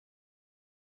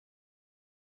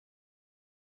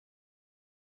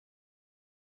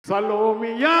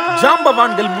சலோமியா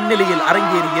ஜாம்பவான்கள் முன்னிலையில்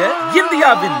அரங்கேறிய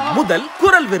இந்தியாவின் முதல்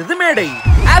குரல் விருது மேடை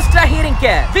ஆஸ்ட்ரா hearing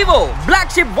care Vivo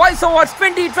flagship voice awards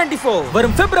 2024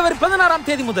 வரும் பிப்ரவரி 16ஆம்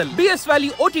தேதி முதல் BS Valley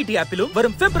OTT ஆப்பிலும்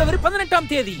வரும் பிப்ரவரி 18ஆம்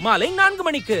தேதி மாலை 4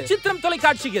 மணிக்கு சித்திரம்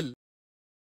தொலைக்காட்சியில்.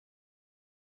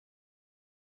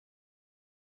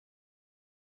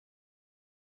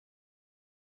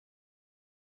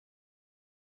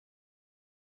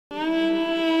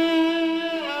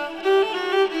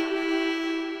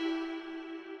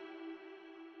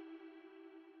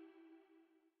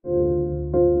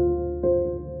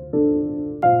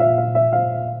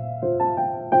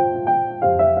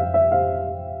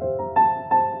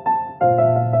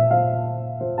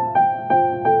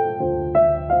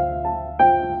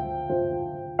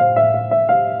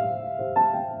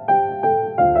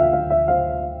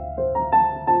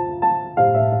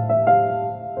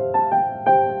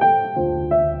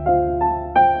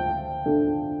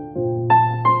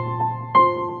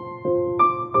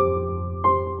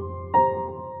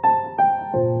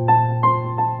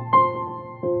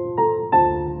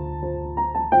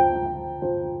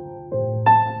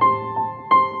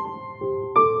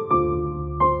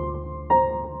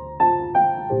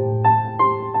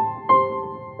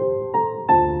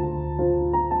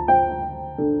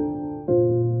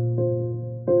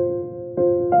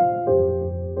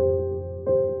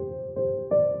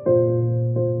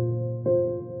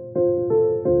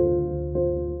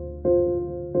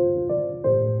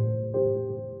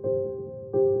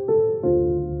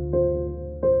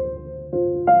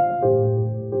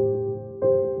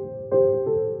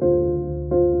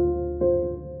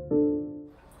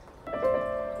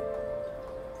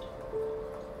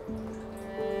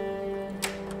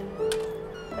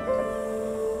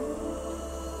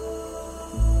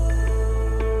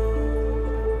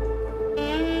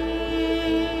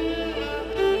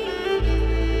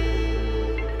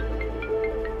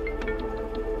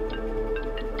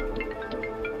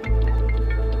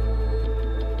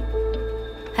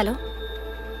 ஹலோ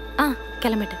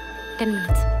கிளம்பிட்டேன் 10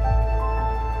 minutes.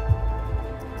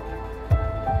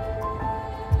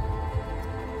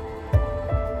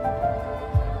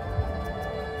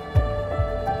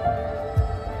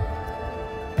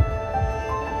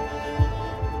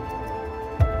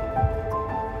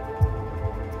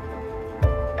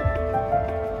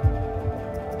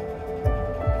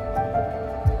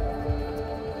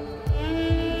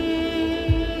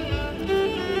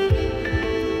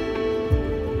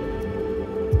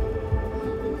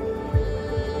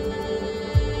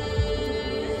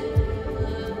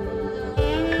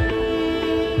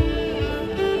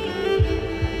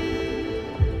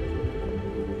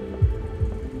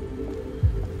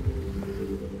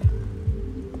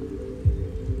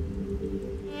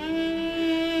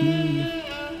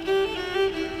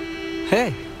 Hey.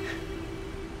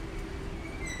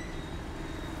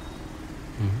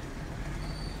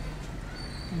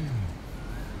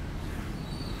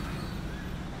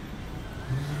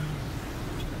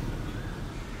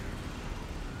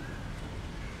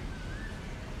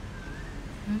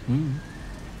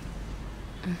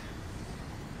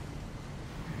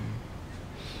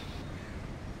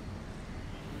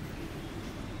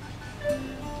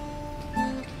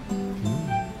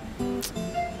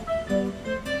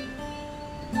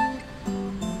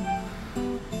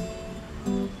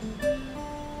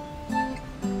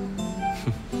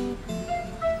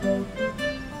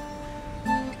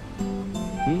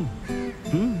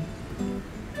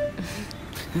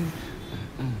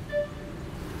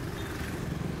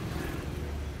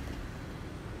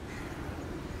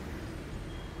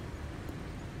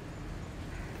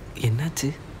 என்னாச்சு?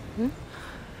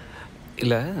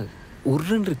 இல்லை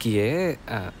உருன்னு இருக்கியே,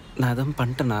 நான் அதான்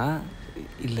பண்ணிட்டேனா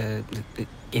இல்லை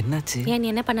என்னாச்சு? ஏன்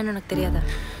என்ன பண்ணணும்னு உனக்கு தெரியாதா?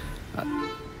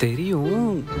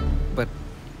 தெரியும், பட்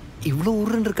இவ்வளோ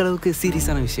உருன்னு இருக்க அளவுக்கு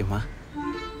சீரியஸான விஷயமா?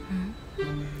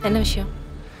 என்ன விஷயம்?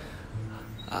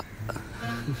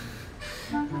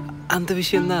 அந்த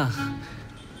விஷயம்தான்.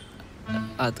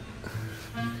 அது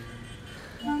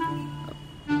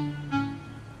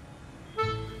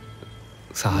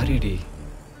சாரிடி.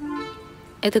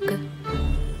 எதுக்கு?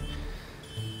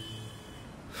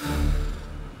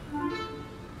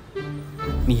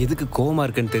 நீ எதுக்கு கோவமா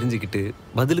இருக்குன்னு தெரிஞ்சுக்கிட்டு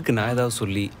பதிலுக்கு நான் ஏதாவது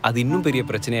சொல்லி அது இன்னும் பெரிய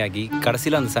பிரச்சனையாகி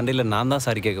கடைசியில் அந்த சண்டையில் நான் தான்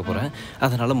சாரி கேட்க போகிறேன்.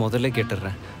 அதனால முதல்ல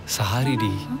கேட்டுடுறேன்,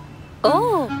 சாரிடி. ஓ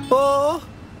ஓ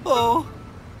ஓ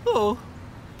ஓ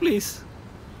ப்ளீஸ்,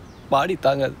 பாடி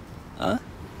தாங்காது.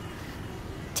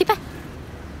 சிப்பா,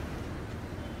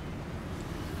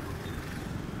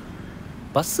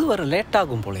 பஸ்ஸு வர லேட்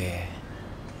ஆகும் போலே.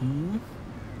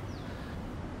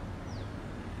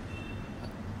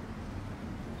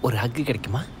 ஒரு ஹக்கு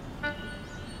கிடைக்குமா?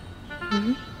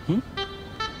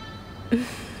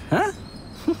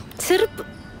 செருப்பு.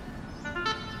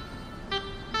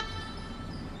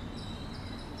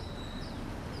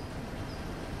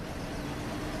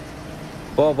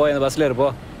 போ போ, இந்த பஸ்ல இரு, போ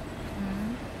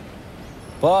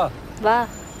போ. வா.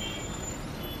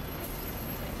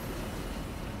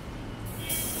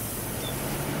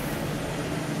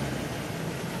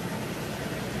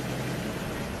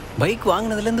 பைக்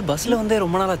வாங்கினதுலேருந்து பஸ்ஸில் வந்தே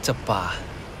ரொம்ப நாள் ஆச்சப்பா.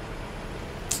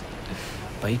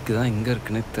 பைக்கு தான் எங்கே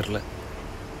இருக்குன்னே தெரில.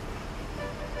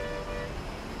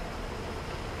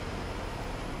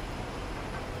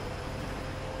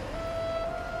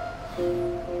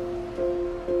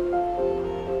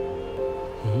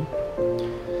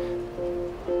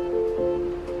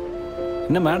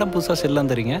 என்ன மேடம் புதுசாக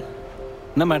செல்லாம் தரீங்க?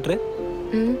 என்ன மேட்ரு?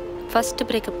 ஃபர்ஸ்ட்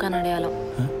பிரேக்கப்கான அடையாளம்.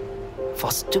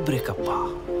 ஃபர்ஸ்ட் பிரேக்கப்பா?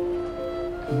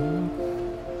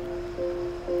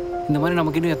 இந்த மாதிரி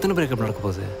நமக்கு இன்னும் எத்தனை பிரேக்கப் நடக்க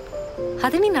போகுது?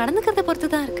 அது நீ நடந்துக்கிறத பொறுத்து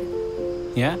தான் இருக்கு.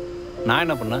 ஏன், நான்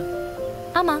என்ன பண்ணேன்?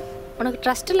 ஆமா, உனக்கு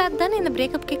ட்ரஸ்ட் இல்லாத தானே இந்த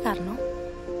பிரேக்கப்கே காரணம்.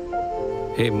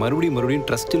 ஏய், மறுபடியும்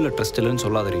ட்ரஸ்ட் இல்லைன்னு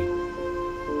சொல்லாதரி.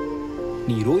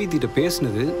 நீ ரோஹித்திட்ட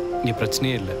பேசுனது இங்கே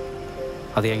பிரச்சனையே இல்லை.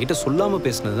 அதை என்கிட்ட சொல்லாமல்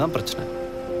பேசுனது தான் பிரச்சனை.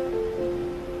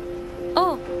 ஓ,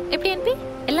 எப்படி என்பி?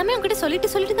 எல்லாமே உங்ககிட்ட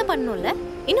சொல்லிட்டு தான் பண்ணணும்ல.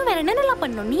 இன்னும் வேற என்னென்னலாம்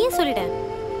பண்ணணும் நீயே சொல்லிட.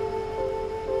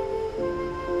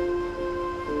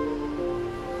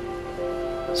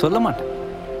 சொல்ல மாட்டேன்.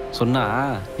 சொன்னா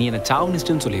நீ என்ன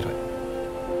சாவனிஸ்ட்னு சொல்லிடுவேன்.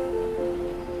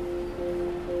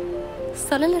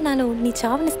 சொல்லலைனாலும் நீ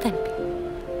சாவனிஸ்ட் தான்.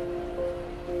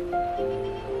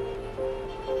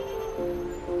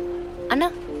 அண்ணா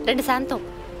 2 சாந்தோம்.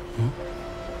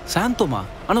 சாந்தோமா?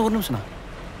 ஆனால் ஒரு நிமிஷம்ண்ணா,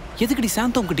 எதுக்கடி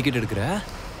சாந்தோம்க்கு டிக்கெட் எடுக்கிற?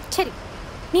 சரி,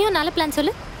 நீயும் நல்ல பிளான்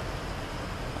சொல்லு.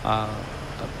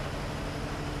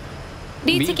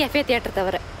 பீச் கேஃபே தியேட்டர்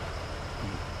தவிர.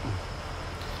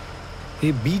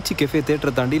 பீச் கேஃபே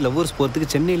தியேட்டரை தாண்டி லவ்வர்ஸ்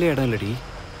போகிறதுக்கு சென்னையிலே இடம் இல்லடி.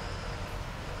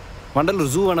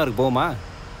 வண்டலூர் ஜூ வேணா இருக்கு, போமா?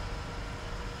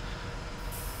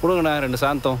 கொடுங்கண்ணா 2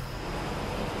 சாந்தம்.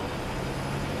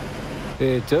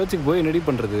 சர்ச்சுக்கு போய் ரெடி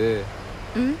பண்ணுறது.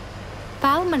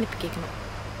 பாவம் மன்னிப்பு கேட்கணும்.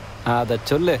 அதை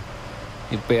சொல்லு.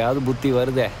 இப்போயாவது புத்தி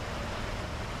வருதே.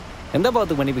 எந்த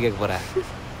பாவத்துக்கு மன்னிப்பு கேட்க போற?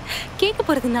 கேட்க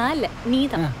போகிறது நான் இல்லை, நீ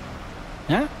தான்.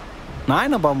 நான்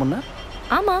என்ன பாவம் பண்ண?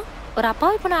 ஆமா, ஒரு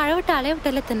அப்பாவை இப்போ நான் அழவிட்டு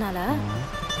அலையவிட்டு தின்னால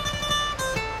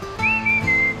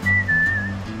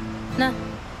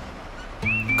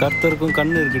கர்த்தருக்கும்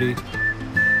கண்ணு இருக்குடி.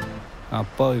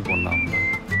 அப்பாவை பொண்ணாம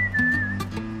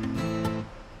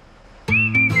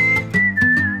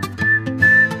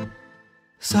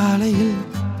சாலையில்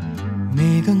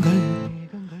மேகங்கள்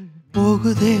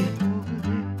போகுதே,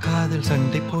 காதல்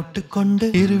சண்டை போட்டுக்கொண்டு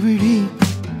இருவிழி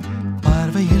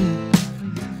பார்வையில்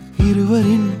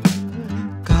இருவரின்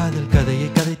காதல் கதையை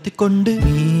கதைத்துக் கொண்டு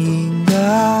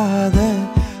நீங்காத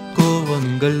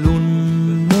கோவங்கள்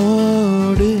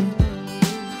உன்னோடு,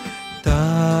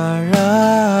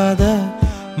 தாழாத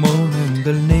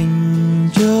மௌனங்கள்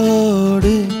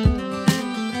நெஞ்சோடு,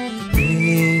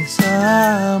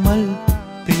 பேசாமல்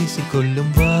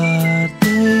பேசிக்கொள்ளும்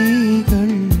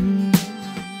வார்த்தைகள்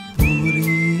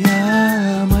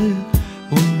புரியாமல்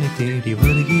உன்னை தேடி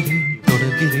வருகிறேன்,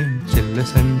 தொடர்கிறேன் செல்ல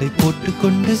சண்டை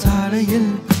போட்டுக்கொண்டு.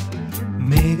 சாலையில்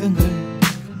மேகங்கள்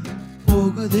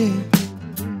போகுதே,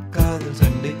 காதல்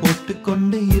சண்டை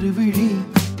போட்டுக்கொண்டு இருவிழி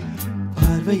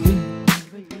பார்வையில்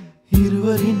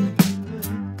இருவரின்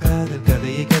காதல்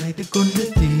கதையை கதைத்துக் கொண்டு,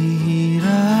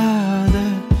 தீராத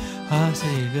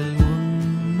ஆசைகள்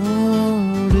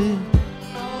உன்னோடு,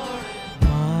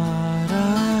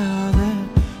 மாறாத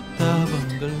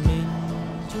தாபங்கள்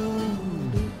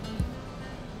நெஞ்சோடு.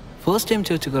 ஃபர்ஸ்ட் டைம்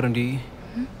சர்ச்சுக்கு வரேன்டி.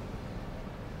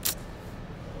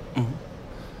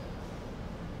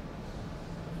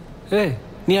 ஏய்,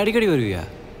 நீ அடிக்கடி வருவியா?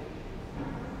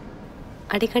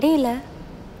 அடிக்கடி இல்லை,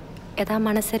 ஏதாவது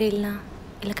மனசரி இல்லைனா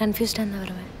இல்லை கன்ஃபியூஸ்டாக இருந்தால்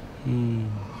வருவேன்.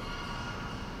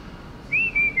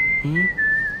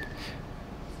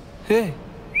 ஏய்,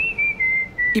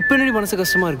 இப்போ என்னடி மனசு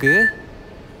கஷ்டமா இருக்கு?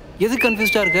 எது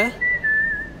கன்ஃபியூஸ்டாக இருக்க?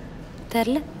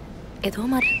 தெரில, ஏதோ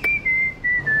மாதிரி இருக்கு.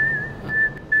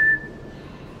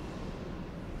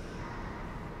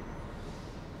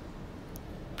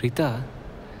 பிரீதா,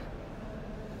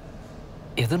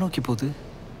 எதை நோக்கி போகுது?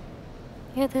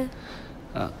 எது?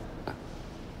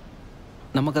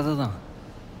 நம்ம கதை தான்.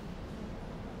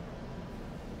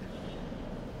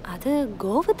 அது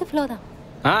கோ வித் ஃப்ளோ தான்.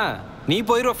 நீ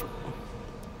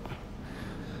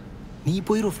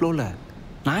போயிரும் ஃப்ளோவில்.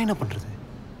 நான் என்ன பண்ணுறது?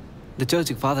 இந்த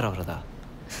சர்ச்சுக்கு ஃபாதர் ஆகிறதா?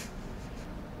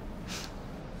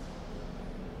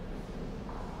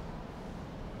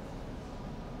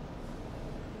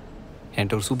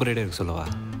 என்கிட்ட ஒரு சூப்பர் ஐடியா இருக்கு, சொல்லவா?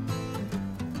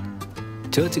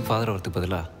 சர்ச்சுக்கு ஃபாதர் வரதுக்கு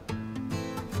பதிலா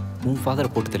உன் ஃபாதரை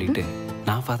போட்டு தள்ளிட்டு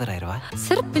நான் ஃபாதர் ஆயிடுவா?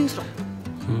 சிறப்பு பிஞ்சிரும்.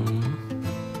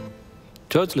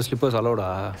 சர்ச்சில் ஸ்லிப்பர்ஸ் அலோடா?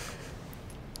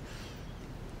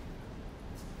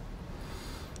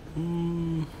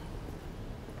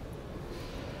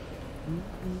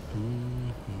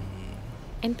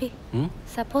 என்பி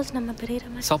சப்போஸ் நம்ம பிரியிற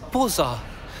மாதிரி. சப்போஸா?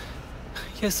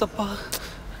 எஸ் அப்பா.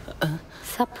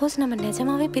 சப்போஸ் நம்ம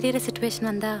நிஜமாவே பிரியிற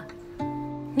சிச்சுவேஷன் வந்தா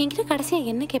நீங்க கடைசியா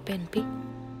என்ன கேட்பேன் என்பி?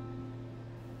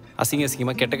 அசிங்க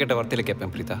அசிங்கமாக கெட்ட கெட்ட வார்த்தையில்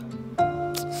கேட்பேன் பிரீதா.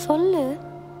 சொல்லு.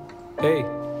 ஏய்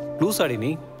லூசாடி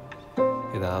நீ.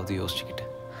 ஏதாவது யோசிச்சுக்கிட்டு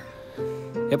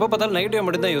எப்போ பார்த்தாலும் நெகட்டிவாக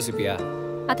மட்டும்தான் யோசிப்பியா?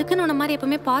 அதுக்குன்னு உன்ன மாதிரி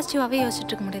எப்பவுமே பாசிட்டிவாகவே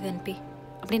யோசிச்சுட்டு இருக்க முடியாது என்பி.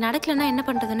 அப்படி நடக்கலைன்னா என்ன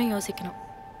பண்ணுறதுன்னு யோசிக்கணும்.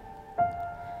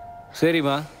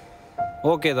 சரிம்மா,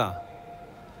 ஓகே தான்.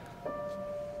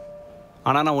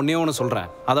 ஆனால் நான் ஒன்றே ஒன்று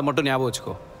சொல்கிறேன், அதை மட்டும் ஞாபகம்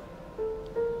வச்சுக்கோ.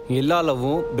 எல்லா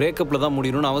லவ்வும் பிரேக்கப்பில் தான்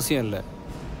முடியணும்னு அவசியம் இல்லை,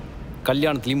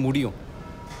 கல்யாணத்துலேயும் முடியும்.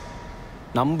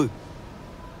 நம்பு.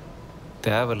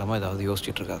 தேவையில்லாமல் ஏதாவது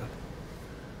யோசிச்சுட்டு இருக்காது.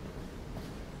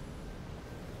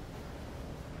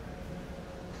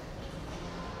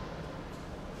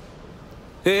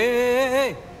 ஏ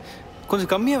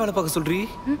கொஞ்சம் கம்மியாக வேலை பார்க்க சொல்றீ.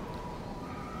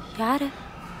 யாரு?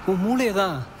 உன் மூளையே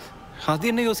தான். அது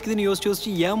என்ன யோசிக்குதுன்னு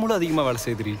யோசிச்சு என் மூளை அதிகமாக வேலை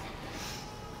செய்யுதுரி.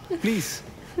 ப்ளீஸ்.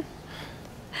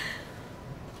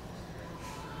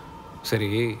 சரி,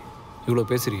 இவ்வளோ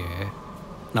பேசுறியே,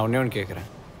 நான் ஒன்றே ஒன்று கேட்குறேன்.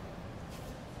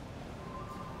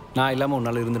 நான் இல்லாமல்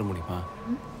உன்னால் இருந்துட முடியுமா?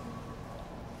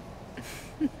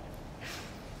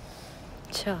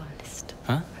 சாவனிஸ்ட்.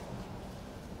 ஆ?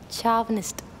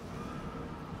 சாவனிஸ்ட்.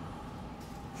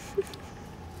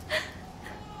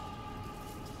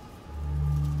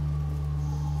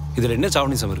 இதில் என்ன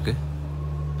சாவனிசம் இருக்கு?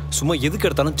 சும்மா எதுக்கு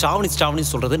எடுத்தாலும்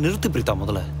சாவனிஸ் சொல்றதை நிறுத்து பிரீதா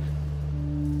முதல்ல.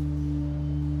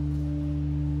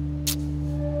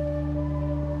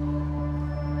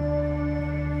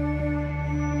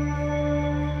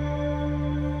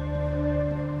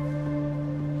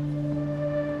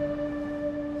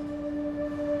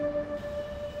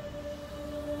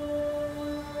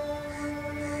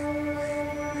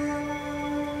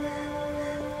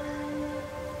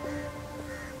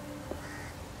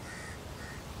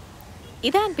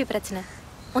 இதான் என்பி பிரச்சனை.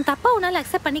 உன் தப்பா உன்னால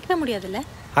அக்செப்ட் பண்ணிக்கவே முடியாதுல்ல?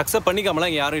 அக்செப்ட் பண்ணிக்காமலாம்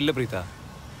இங்கே யாரும் இல்லை பிரீதா.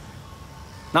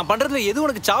 நான் பண்ணுறதுல எது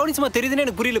உனக்கு சாவனிசமா தெரியுதுன்னு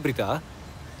எனக்கு புரியல பிரீதா.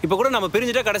 இப்போ கூட நம்ம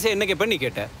பிரிஞ்சுட்டா கடைசியாக என்ன கேட்பேன்னு நீ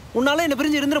கேட்ட. உன்னால என்ன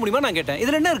பிரிஞ்சு இருந்துட முடியுமா நான் கேட்டேன்.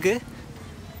 இதில் என்ன இருக்கு?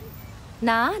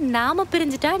 நாம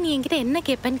பிரிஞ்சுட்டா நீ என்கிட்ட என்ன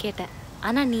கேட்பேன்னு கேட்டேன்.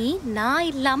 ஆனா நீ நான்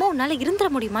இல்லாம உன்னால இருந்துட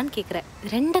முடியுமான்னு கேட்குற.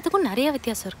 ரெண்டுத்துக்கும் நிறைய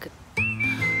வித்தியாசம் இருக்கு.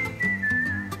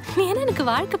 நீ என்ன எனக்கு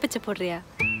வாழ்க்கை பிச்சை போடுறியா?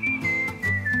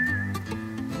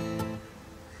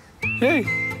 ஏய்,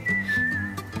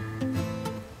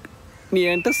 நீ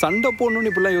என்கிட்ட சண்டை போடணும்னு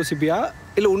இப்படிலாம் யோசிப்பியா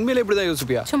இல்லை உண்மையில இப்படி தான்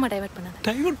யோசிப்பியா? சும்மா டைவர்ட் பண்ணாத.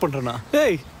 டைவர்ட் பண்ணுறேனா?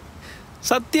 ஏய்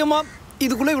சத்தியமா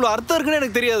இதுக்குள்ளே இவ்வளோ அர்த்தம் இருக்குன்னு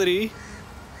எனக்கு தெரியாதுரி.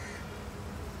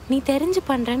 நீ தெரிஞ்சு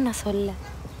பண்றேன்னு நான் சொல்ல,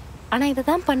 ஆனா இதை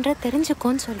தான் பண்ற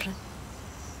தெரிஞ்சுக்கோன்னு சொல்றேன்.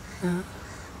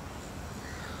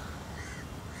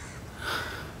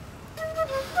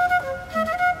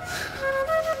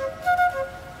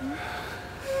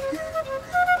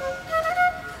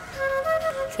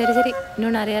 சரி சரி,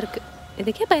 இன்னும் நிறையா இருக்கு.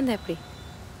 இதுக்கே பயந்தா எப்படி?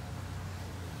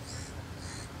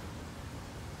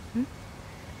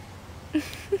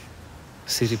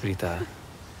 சரி பிரீதா,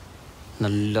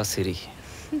 நல்லா சரி.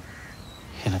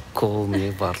 எனக்கு கோவமே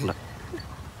வரல.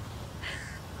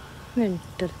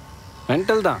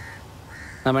 மென்டல் தான்,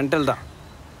 நான் மென்டல் தான்.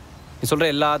 நீ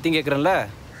சொல்கிற எல்லாத்தையும் கேட்குறேன்ல,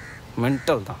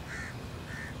 மென்டல் தான்.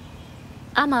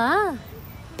 ஆமா,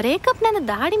 பிரேக்கப்னா அந்த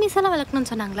தாடி மீசெல்லாம்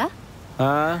வளர்க்கணும்னு சொன்னாங்களா?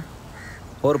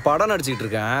 ஒரு படம் நடிச்சுக்கிட்டு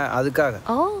இருக்கேன், அதுக்காக.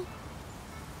 ஓ,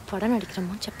 படம்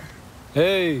நடிக்கிறோமோ செப்ப.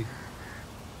 ஏய்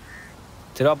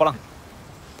சரி வா போலாம்.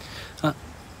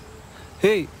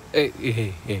 ஏய் ஏய்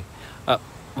ஏய் ஏய்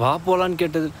வா போலான்னு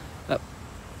கேட்டது.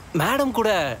 மேடம் கூட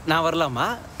நான் வரலாமா?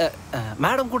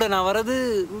 மேடம் கூட நான் வர்றது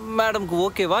மேடம்க்கு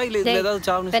ஓகேவா? இல்லை இதில் ஏதாவது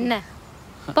சாவணும் என்ன?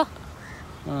 போ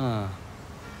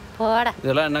போடா.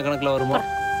 இதெல்லாம் என்ன கணக்கில் வருமா?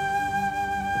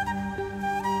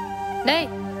 டேய்.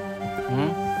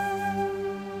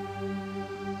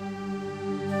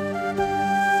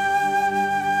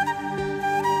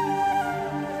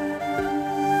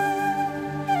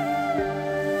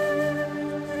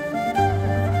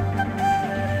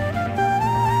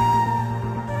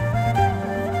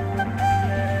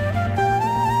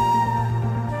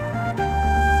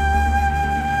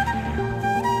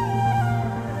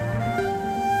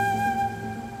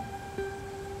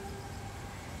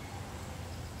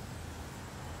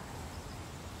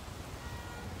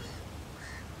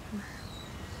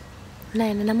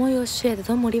 நான் என்னென்னமோ யோசிச்சு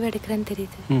எதோ முடிவு எடுக்கிறேன்னு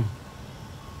தெரியுது.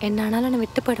 என்ன ஆனாலும் நான்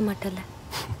விட்டு போயிட மாட்டேன்ல.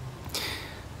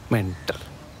 மென்டல்.